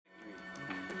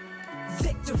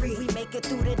victory. We make it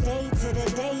through the day to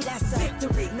the day, that's a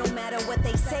victory. No matter what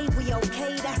they say, we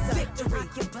okay, that's a victory.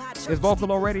 It's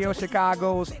Vocalo Radio,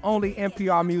 Chicago's only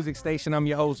NPR music station. I'm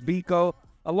your host, Biko,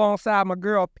 alongside my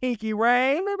girl, Pinqy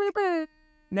Rain.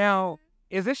 Now,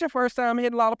 is this your first time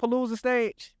hitting Lollapalooza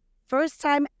stage? First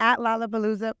time at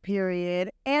Lollapalooza,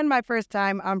 period. And my first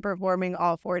time I'm performing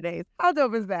all 4 days. How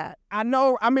dope is that? I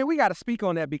know. I mean, we got to speak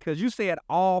on that because you said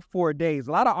all 4 days.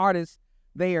 A lot of artists,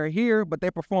 they are here, but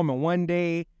they're performing 1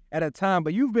 day at a time.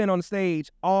 But you've been on stage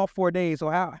all 4 days. So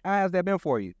how has that been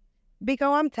for you?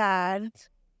 Biko, I'm tired,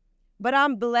 but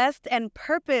I'm blessed and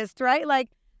purposed, right? Like,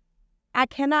 I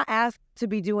cannot ask to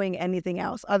be doing anything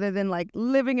else other than like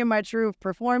living in my truth,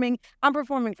 performing. I'm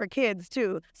performing for kids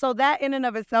too. So that in and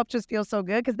of itself just feels so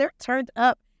good because they're turned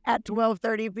up at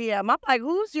 12:30 p.m. I'm like,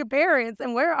 who's your parents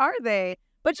and where are they?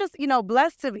 But just,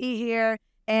 blessed to be here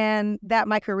and that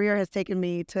my career has taken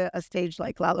me to a stage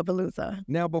like Lollapalooza.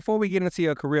 Now, before we get into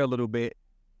your career a little bit,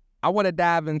 I want to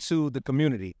dive into the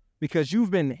community because you've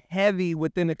been heavy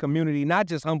within the community, not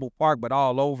just Humboldt Park, but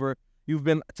all over. You've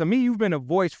been a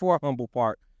voice for Humboldt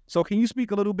Park. So can you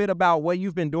speak a little bit about what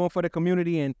you've been doing for the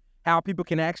community and how people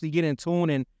can actually get in tune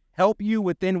and help you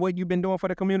within what you've been doing for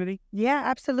the community? Yeah,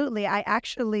 absolutely. I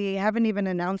actually haven't even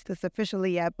announced this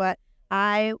officially yet, but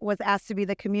I was asked to be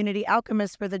the community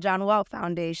alchemist for the John Walt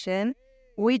Foundation.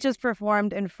 We just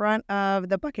performed in front of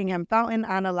the Buckingham Fountain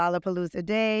on a Lollapalooza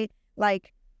day.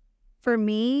 Like, for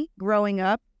me, growing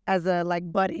up as a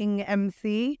budding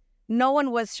MC, no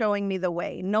one was showing me the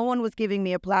way. No one was giving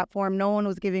me a platform. No one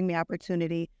was giving me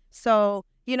opportunity. So,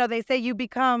 they say you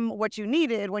become what you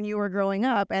needed when you were growing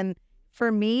up. And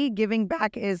for me, giving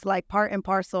back is like part and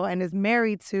parcel and is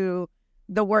married to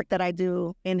the work that I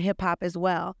do in hip hop as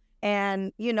well.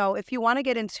 And, if you want to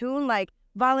get in tune,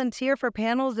 volunteer for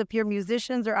panels if you're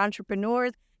musicians or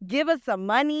entrepreneurs. Give us some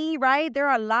money, right? There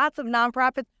are lots of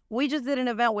nonprofits. We just did an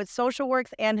event with Social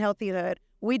Works and Healthyhood.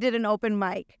 We did an open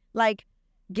mic.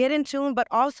 Get in tune, but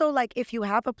also if you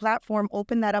have a platform,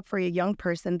 open that up for a young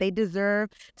person. They deserve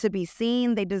to be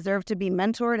seen, they deserve to be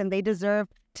mentored, and they deserve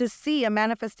to see a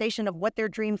manifestation of what their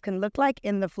dreams can look like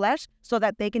in the flesh so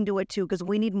that they can do it too, because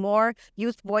we need more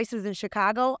youth voices in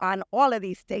Chicago on all of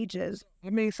these stages.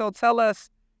 So tell us,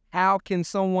 how can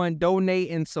someone donate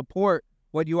and support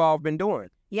what you all have been doing?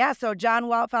 Yeah, so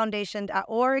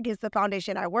johnwaltfoundation.org is the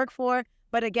foundation I work for.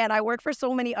 But again, I work for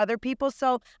so many other people.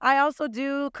 So I also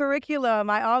do curriculum.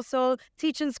 I also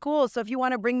teach in school. So if you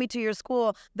want to bring me to your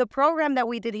school, the program that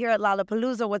we did here at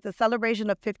Lollapalooza was a celebration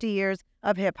of 50 years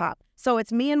of hip hop. So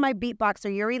it's me and my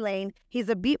beatboxer, Yuri Lane. He's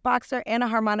a beatboxer and a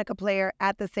harmonica player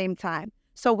at the same time.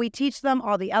 So we teach them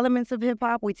all the elements of hip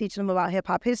hop. We teach them about hip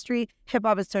hop history. Hip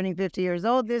hop is turning 50 years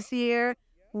old this year.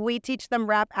 We teach them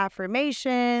rap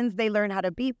affirmations. They learn how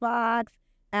to beatbox.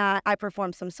 I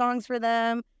perform some songs for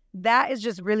them. That is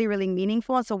just really, really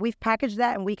meaningful. So we've packaged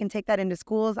that and we can take that into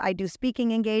schools. I do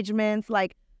speaking engagements,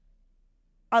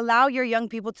 allow your young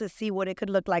people to see what it could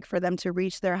look like for them to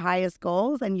reach their highest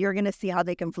goals, and you're going to see how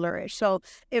they can flourish. So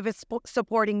if it's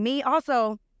supporting me,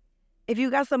 also, if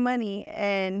you got some money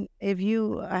and if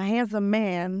you a handsome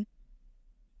man,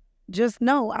 just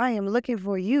know I am looking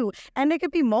for you. And it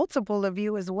could be multiple of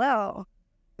you as well.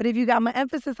 But if you got my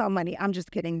emphasis on money, I'm just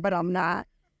kidding, but I'm not.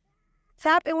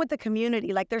 Tap in with the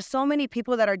community. There's so many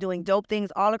people that are doing dope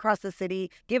things all across the city.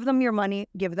 Give them your money,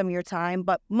 give them your time.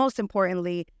 But most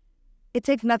importantly, it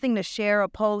takes nothing to share a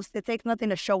post. It takes nothing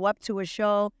to show up to a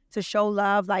show, to show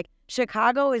love.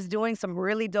 Chicago is doing some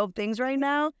really dope things right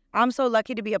now. I'm so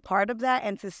lucky to be a part of that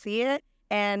and to see it.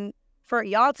 And for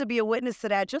y'all to be a witness to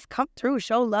that, just come through,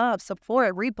 show love,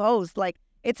 support, repost.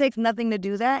 It takes nothing to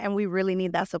do that, and we really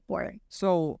need that support.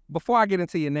 So before I get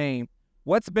into your name,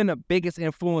 what's been the biggest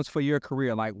influence for your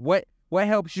career? What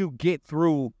helps you get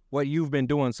through what you've been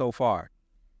doing so far?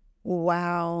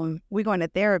 Wow. We're going to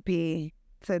therapy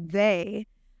today.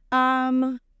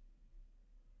 I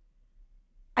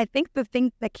think the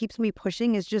thing that keeps me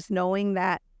pushing is just knowing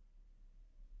that,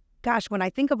 gosh, when I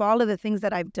think of all of the things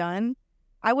that I've done,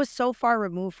 I was so far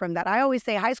removed from that. I always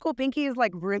say high school Pinqy is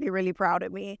really, really proud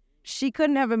of me. She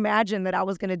couldn't have imagined that I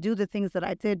was going to do the things that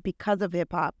I did because of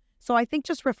hip hop. So I think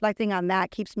just reflecting on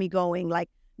that keeps me going,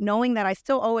 knowing that I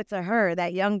still owe it to her,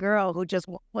 that young girl who just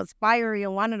was fiery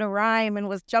and wanted to rhyme and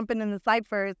was jumping in the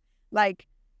ciphers. I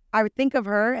would think of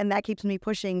her and that keeps me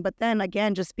pushing. But then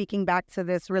again, just speaking back to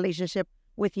this relationship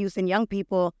with youth and young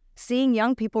people, seeing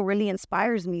young people really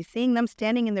inspires me. Seeing them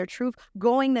standing in their truth,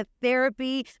 going to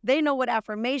therapy. They know what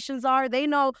affirmations are. They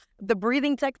know the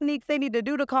breathing techniques they need to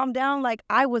do to calm down.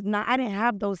 I didn't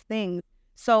have those things.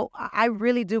 So I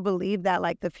really do believe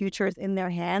that the future is in their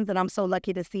hands, and I'm so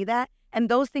lucky to see that. And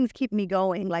those things keep me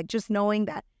going. Like just knowing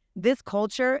that this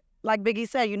culture, like Biggie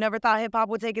said, you never thought hip hop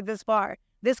would take it this far.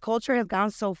 This culture has gone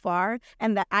so far,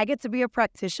 and that I get to be a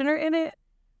practitioner in it.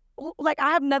 Like I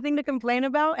have nothing to complain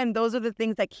about, and those are the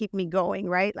things that keep me going,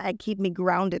 right? Like keep me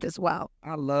grounded as well.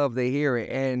 I love to hear it.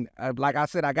 And like I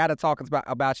said, I got to talk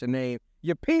about your name.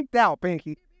 You're pinked out,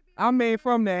 Pinqy. I mean,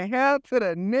 from the hair to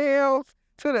the nails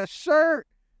to the shirt.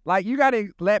 Like you got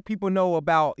to let people know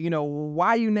about,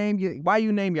 why you name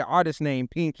your artist name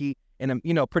Pinqy, and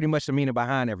pretty much the meaning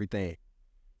behind everything.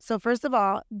 So first of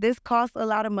all, this costs a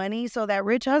lot of money. So that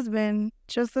rich husband,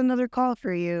 just another call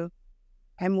for you.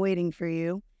 I'm waiting for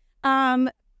you.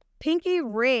 Pinqy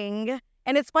Ring.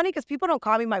 And it's funny because people don't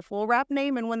call me my full rap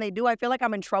name. And when they do, I feel like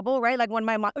I'm in trouble, right? Like when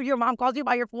your mom calls you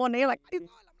by your full name, like,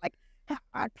 I'm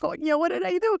like, what did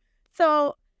I do?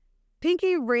 So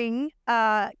Pinqy Ring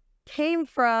came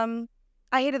from,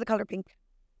 I hated the color pink.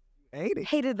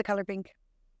 Hated the color pink.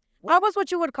 I was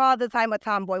what you would call at the time a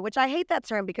tomboy, which I hate that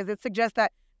term because it suggests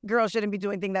that girls shouldn't be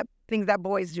doing things that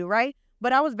boys do, right?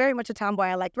 But I was very much a tomboy.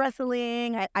 I liked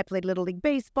wrestling. I played Little League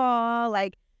Baseball.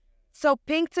 So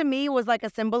pink to me was like a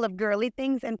symbol of girly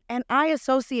things. And I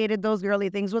associated those girly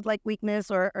things with like weakness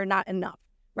or not enough,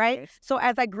 right? Okay. So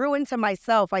as I grew into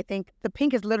myself, I think the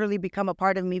pink has literally become a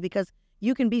part of me because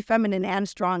you can be feminine and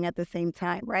strong at the same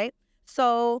time, right?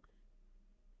 So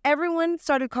everyone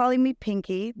started calling me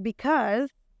Pinqy because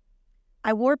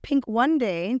I wore pink one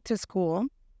day to school.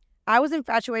 I was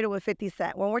infatuated with 50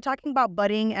 Cent. When we're talking about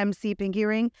budding MC Pinqy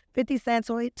Ring, 50 Cent,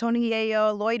 Tony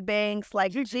Yayo, Lloyd Banks,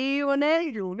 like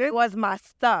G-Unit was my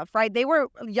stuff, right? They were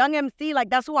young MC, like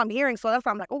that's who I'm hearing. So that's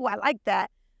why I'm like, oh, I like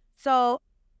that. So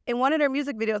in one of their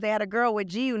music videos, they had a girl with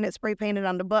G-Unit spray painted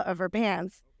on the butt of her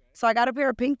pants. So I got a pair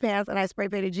of pink pants and I spray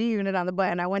painted G-Unit on the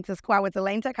butt. And I went to school. I went to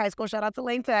Lane Tech High School. Shout out to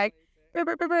Lane Tech.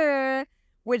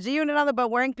 With G-Unit on the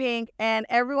butt, wearing pink. And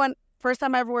everyone, first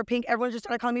time I ever wore pink, everyone just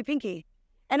started calling me Pinqy.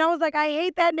 And I was like, I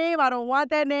hate that name. I don't want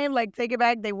that name. Like, take it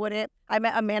back. They wouldn't. I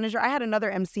met a manager. I had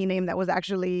another MC name that was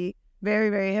actually very,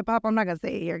 very hip hop. I'm not going to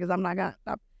say it here because I'm not going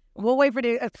to. We'll wait for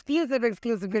the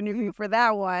exclusive interview for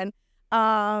that one.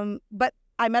 But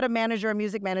I met a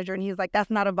music manager, and he's like, that's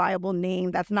not a viable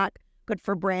name. That's not good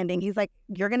for branding. He's like,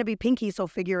 you're going to be Pinqy, so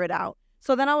figure it out.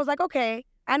 So then I was like, okay,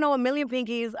 I know a million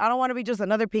Pinqys. I don't want to be just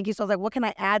another Pinqy. So I was like, what can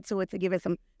I add to it to give it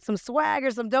some swag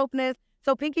or some dopeness?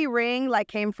 So Pinqy Ring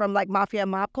came from mafia and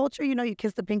mob culture. You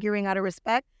kiss the pinky ring out of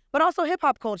respect, but also hip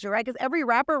hop culture, right? Because every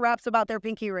rapper raps about their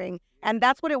pinky ring. And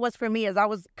that's what it was for me as I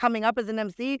was coming up as an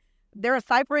MC. They're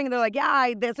ciphering and they're like,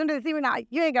 yeah, as soon as they see me now,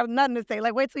 you ain't got nothing to say.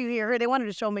 Like, wait till you hear her. They wanted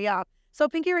to show me off. So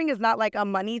Pinqy Ring is not like a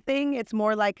money thing. It's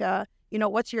more like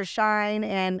what's your shine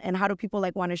and how do people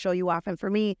want to show you off? And for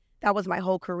me, that was my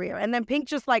whole career. And then pink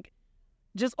just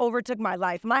overtook my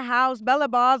life. My house, Bella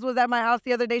Boz was at my house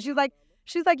the other day. She's like,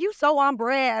 you so on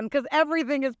brand because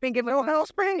everything is pink in my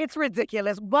house. It's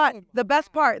ridiculous. But the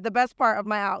best part of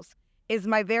my house is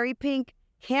my very pink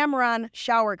Cameron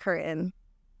shower curtain.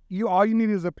 All you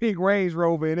need is a pink Range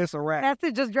Rover and it's a wrap. That's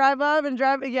it. Just drive up and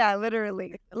drive. Yeah,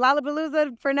 literally.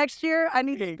 Lollapalooza for next year, I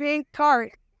need a pink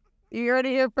cart. You heard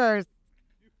it here first.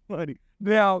 Funny.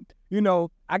 Now,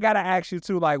 I gotta ask you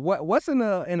too. What's in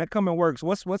the coming works?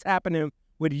 What's happening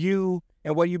with you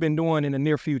and what you've been doing in the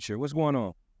near future? What's going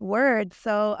on? Word.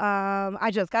 So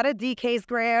I just got a DCase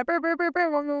grant.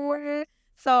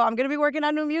 So I'm going to be working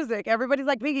on new music. Everybody's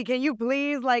like, Pinqy, can you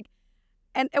please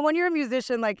and when you're a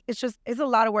musician, it's a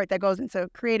lot of work that goes into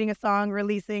creating a song,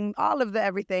 releasing all of the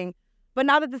everything. But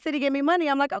now that the city gave me money,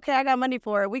 I'm like, okay, I got money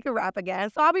for it. We can rap again.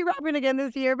 So I'll be rapping again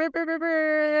this year.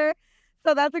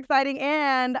 So that's exciting.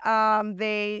 And I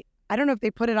don't know if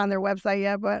they put it on their website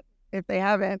yet, but if they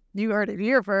haven't, you heard it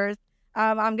here first.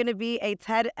 I'm going to be a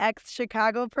TEDx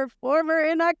Chicago performer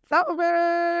in October.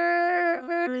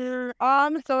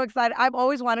 I'm so excited. I've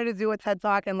always wanted to do a TED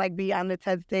Talk and be on the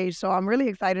TED stage. So I'm really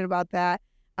excited about that.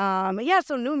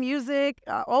 So new music,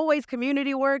 always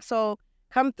community work. So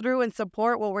come through and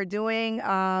support what we're doing,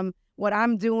 what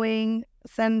I'm doing,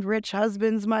 send rich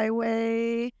husbands my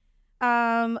way.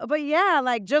 But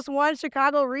yeah, just one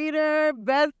Chicago Reader,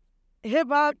 best hip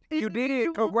hop. You did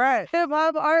it. Congrats. Hip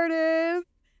hop artist.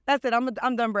 That's it.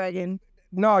 I'm done bragging.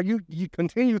 No, you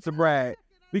continue to brag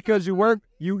because you work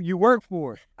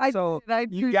for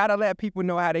it. You gotta let people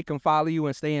know how they can follow you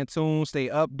and stay in tune, stay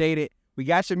updated. We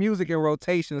got your music in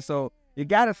rotation, so you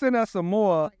gotta send us some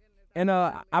more. And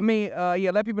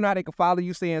let people know how they can follow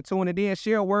you, stay in tune, and then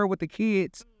share a word with the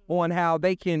kids on how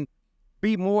they can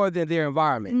be more than their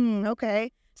environment.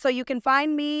 Okay. So you can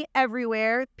find me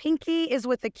everywhere. Pinqy is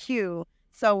with a Q.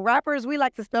 So rappers, we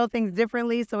like to spell things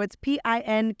differently. So it's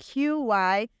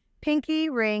Pinqy, Pinqy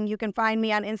Ring. You can find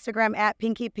me on Instagram at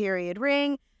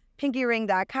Pinqy_ring,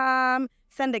 pinqyring.com.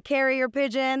 Send a carrier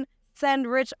pigeon. Send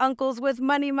rich uncles with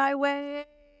money my way.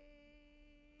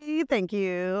 Thank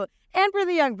you. And for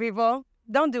the young people,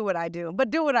 don't do what I do, but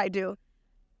do what I do.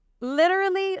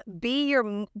 Literally be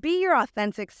your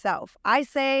authentic self. I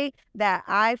say that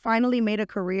I finally made a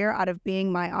career out of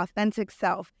being my authentic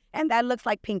self. And that looks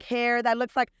like pink hair. That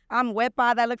looks like I'm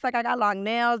huepa. That looks like I got long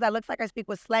nails. That looks like I speak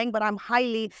with slang, but I'm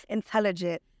highly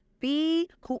intelligent. Be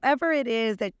whoever it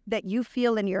is that you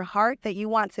feel in your heart that you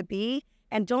want to be.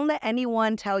 And don't let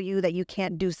anyone tell you that you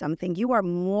can't do something. You are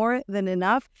more than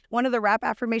enough. One of the rap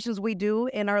affirmations we do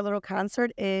in our little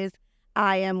concert is,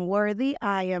 I am worthy,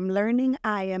 I am learning,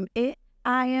 I am it,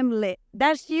 I am lit.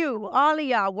 That's you, all of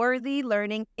y'all, worthy,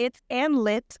 learning, it, and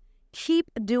lit. Keep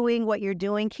doing what you're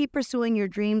doing. Keep pursuing your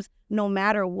dreams no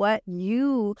matter what.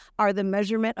 You are the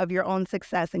measurement of your own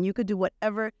success, and you could do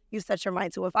whatever you set your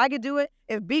mind to. If I could do it,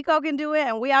 if Biko can do it,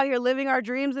 and we out here living our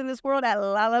dreams in this world at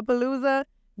Lollapalooza,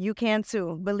 you can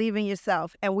too. Believe in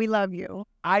yourself, and we love you.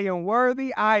 I am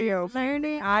worthy. I am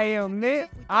learning. I am lit.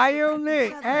 I am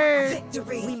lit. Hey.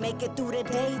 Victory. We make it through the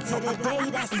day to the day.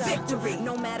 That's a victory.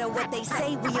 No matter what they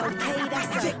say, we okay.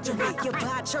 That's a victory.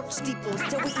 Occupy church steeples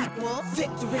till we equal.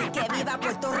 Victory. Que viva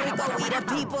Puerto Rico, we the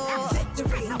people.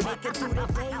 Victory. We make it through the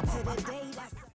day to the day.